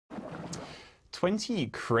20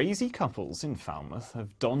 crazy couples in Falmouth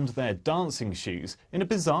have donned their dancing shoes in a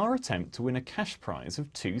bizarre attempt to win a cash prize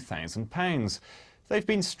of £2,000. They've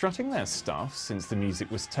been strutting their stuff since the music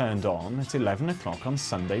was turned on at 11 o'clock on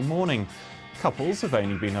Sunday morning. Couples have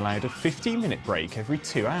only been allowed a 15-minute break every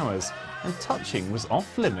 2 hours, and touching was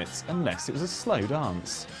off limits unless it was a slow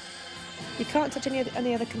dance. You can't touch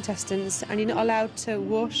any other contestants, and you're not allowed to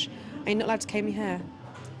wash, and you're not allowed to comb your hair,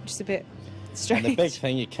 which is a bit strange. And the big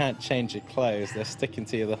thing, you can't change your clothes, they're sticking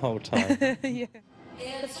to you the whole time. Yeah.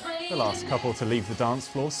 The last couple to leave the dance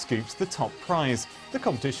floor scoops the top prize. The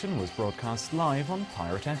competition was broadcast live on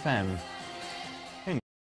Pirate FM.